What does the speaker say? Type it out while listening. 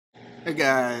Hey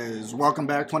guys, welcome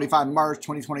back. 25 March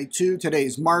 2022.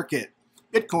 Today's market.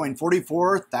 Bitcoin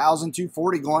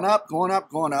 44,240, going up, going up,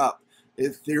 going up.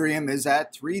 Ethereum is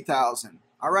at 3,000.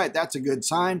 All right, that's a good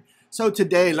sign. So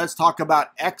today, let's talk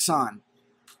about Exxon.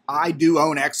 I do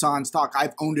own Exxon stock.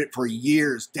 I've owned it for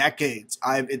years, decades.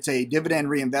 It's a dividend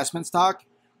reinvestment stock.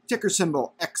 Ticker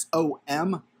symbol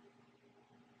XOM.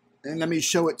 And let me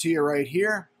show it to you right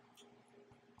here.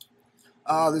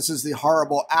 This is the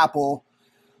horrible Apple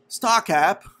stock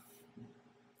app.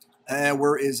 And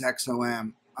where is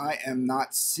XOM? I am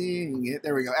not seeing it.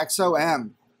 There we go.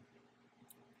 XOM.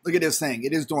 Look at this thing.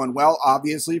 It is doing well,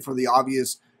 obviously, for the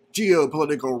obvious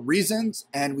geopolitical reasons.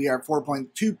 And we are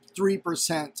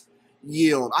 4.23%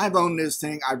 yield. I've owned this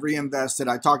thing. I've reinvested.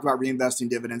 I talked about reinvesting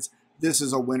dividends. This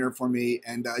is a winner for me.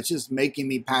 And it's just making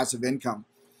me passive income.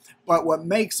 But what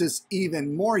makes this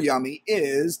even more yummy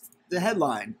is the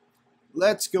headline.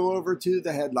 Let's go over to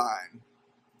the headline.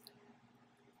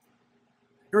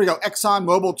 Here we go.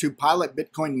 ExxonMobil to pilot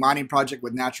Bitcoin mining project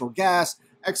with natural gas.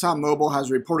 ExxonMobil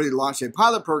has reportedly launched a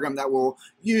pilot program that will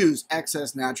use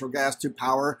excess natural gas to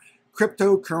power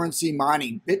cryptocurrency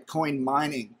mining, Bitcoin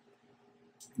mining.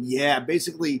 Yeah,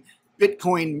 basically,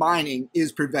 Bitcoin mining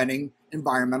is preventing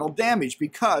environmental damage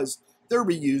because they're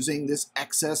reusing this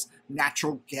excess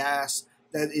natural gas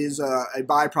that is a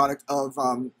byproduct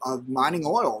of mining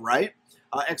oil, right?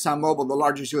 ExxonMobil, the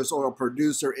largest U.S. oil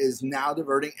producer, is now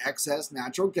diverting excess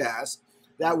natural gas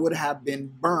that would have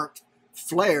been burnt,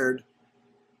 flared,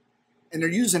 and they're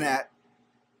using that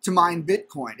to mine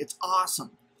Bitcoin. It's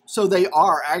awesome. So they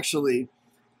are actually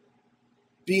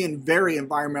being very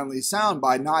environmentally sound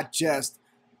by not just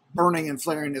burning and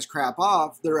flaring this crap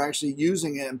off. They're actually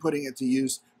using it and putting it to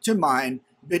use to mine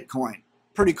Bitcoin.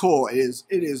 Pretty cool.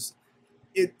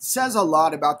 It says a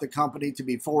lot about the company to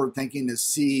be forward thinking, to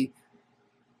see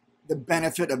the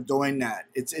benefit of doing that.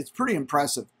 It's pretty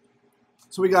impressive.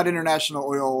 So we got international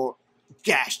oil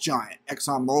gas giant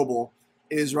ExxonMobil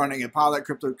is running a pilot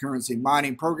cryptocurrency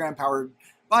mining program powered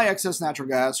by excess natural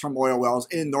gas from oil wells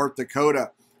in North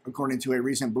Dakota, according to a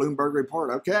recent Bloomberg report.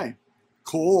 Okay,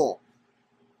 cool.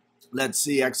 Let's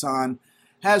see. Exxon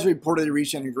has reportedly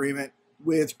reached an agreement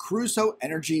with Crusoe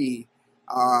Energy.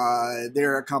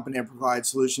 They're a company that provides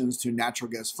solutions to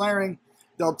natural gas flaring.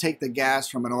 They'll take the gas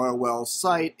from an oil well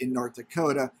site in North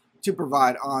Dakota to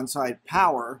provide on-site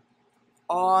power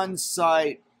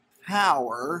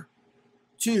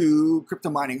to crypto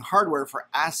mining hardware for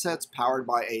assets powered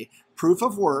by a proof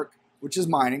of work, which is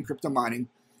mining, crypto mining,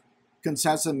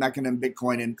 consensus mechanism,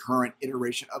 Bitcoin, and current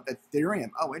iteration of Ethereum.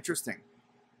 Oh, interesting.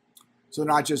 So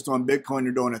not just on Bitcoin,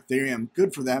 they're doing Ethereum.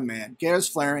 Good for them, man. Gas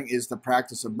flaring is the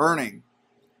practice of burning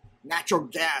natural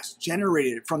gas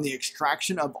generated from the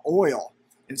extraction of oil.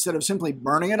 Instead of simply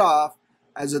burning it off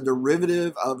as a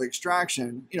derivative of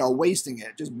extraction, wasting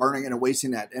it, just burning it and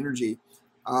wasting that energy,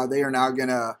 they are now going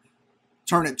to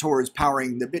turn it towards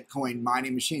powering the Bitcoin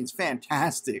mining machines.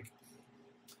 Fantastic.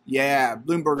 Yeah,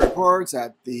 Bloomberg reports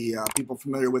that the people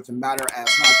familiar with the matter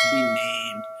asked not to be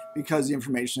named because the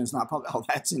information is not public. Oh,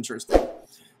 that's interesting.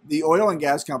 The oil and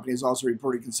gas company is also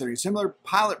reported considering similar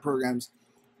pilot programs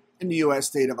in the U.S.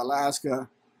 state of Alaska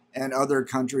and other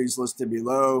countries listed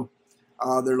below.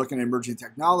 They're looking at emerging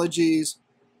technologies.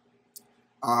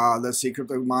 Let's see,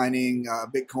 crypto mining,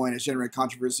 Bitcoin has generated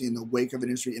controversy in the wake of an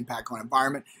industry impact on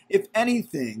environment. If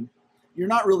anything, you're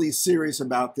not really serious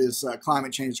about this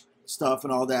climate change stuff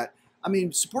and all that. I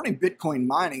mean, supporting Bitcoin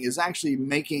mining is actually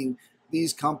making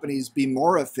these companies be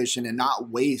more efficient and not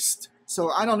waste. So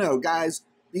I don't know, guys.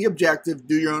 Be objective,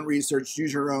 do your own research,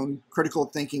 use your own critical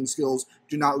thinking skills.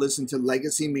 Do not listen to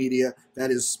legacy media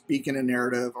that is speaking a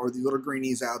narrative or the little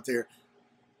greenies out there.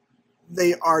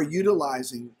 They are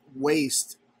utilizing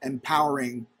waste and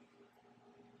powering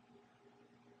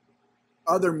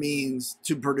other means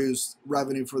to produce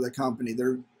revenue for the company.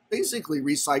 They're basically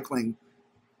recycling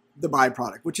the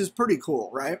byproduct, which is pretty cool,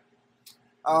 right?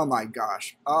 Oh my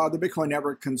gosh. The Bitcoin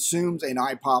network consumes an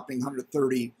eye-popping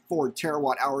 134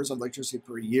 terawatt hours of electricity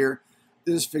per year.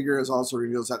 This figure also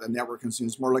reveals that the network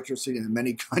consumes more electricity than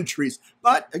many countries.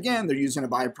 But again, they're using a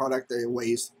byproduct they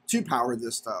waste to power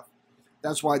this stuff.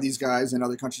 That's why these guys in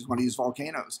other countries want to use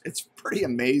volcanoes. It's pretty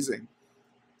amazing.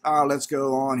 Let's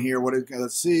go on here.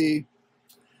 Let's see.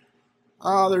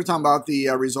 They're talking about the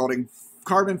resulting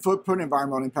carbon footprint,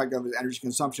 environmental impact of energy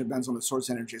consumption depends on the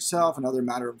source energy itself, another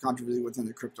matter of controversy within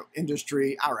the crypto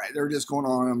industry. All right, they're just going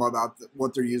on about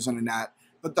what they're using in that.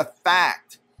 But the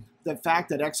fact that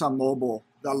ExxonMobil,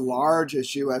 the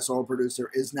largest U.S. oil producer,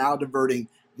 is now diverting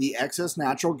the excess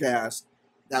natural gas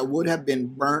that would have been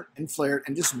burnt and flared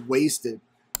and just wasted,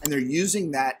 and they're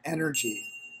using that energy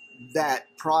that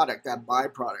product, that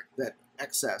byproduct, that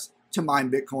excess to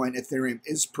mine Bitcoin, Ethereum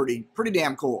is pretty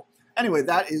damn cool. Anyway,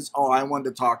 that is all I wanted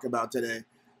to talk about today.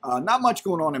 Not much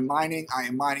going on in mining. I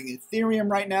am mining Ethereum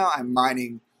right now. I'm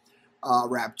mining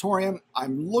Raptorium.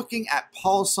 I'm looking at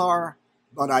Pulsar,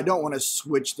 but I don't want to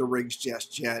switch the rigs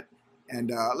just yet.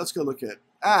 And let's go look at,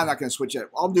 I'm not going to switch it.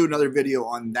 I'll do another video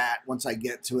on that once I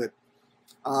get to it.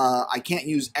 I can't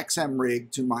use XM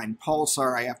rig to mine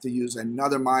Pulsar. I have to use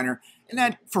another miner. And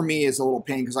that for me is a little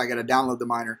pain because I got to download the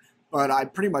miner. But I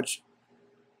pretty much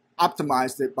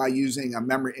optimized it by using a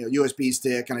memory, a USB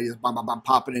stick, and I just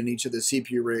pop it in each of the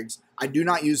CPU rigs. I do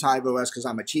not use HiveOS because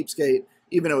I'm a cheapskate,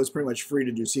 even though it's pretty much free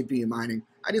to do CPU mining.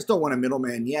 I just don't want a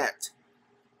middleman yet.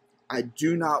 I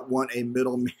do not want a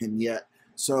middleman yet.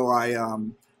 So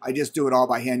I just do it all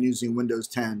by hand using Windows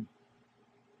 10.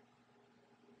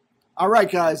 All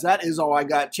right, guys, that is all I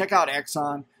got. Check out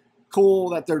Exxon.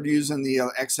 Cool that they're using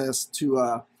the excess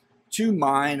to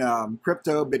mine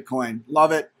crypto, Bitcoin.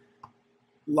 Love it,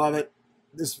 love it.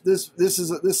 This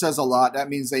says a lot. That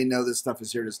means they know this stuff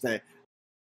is here to stay.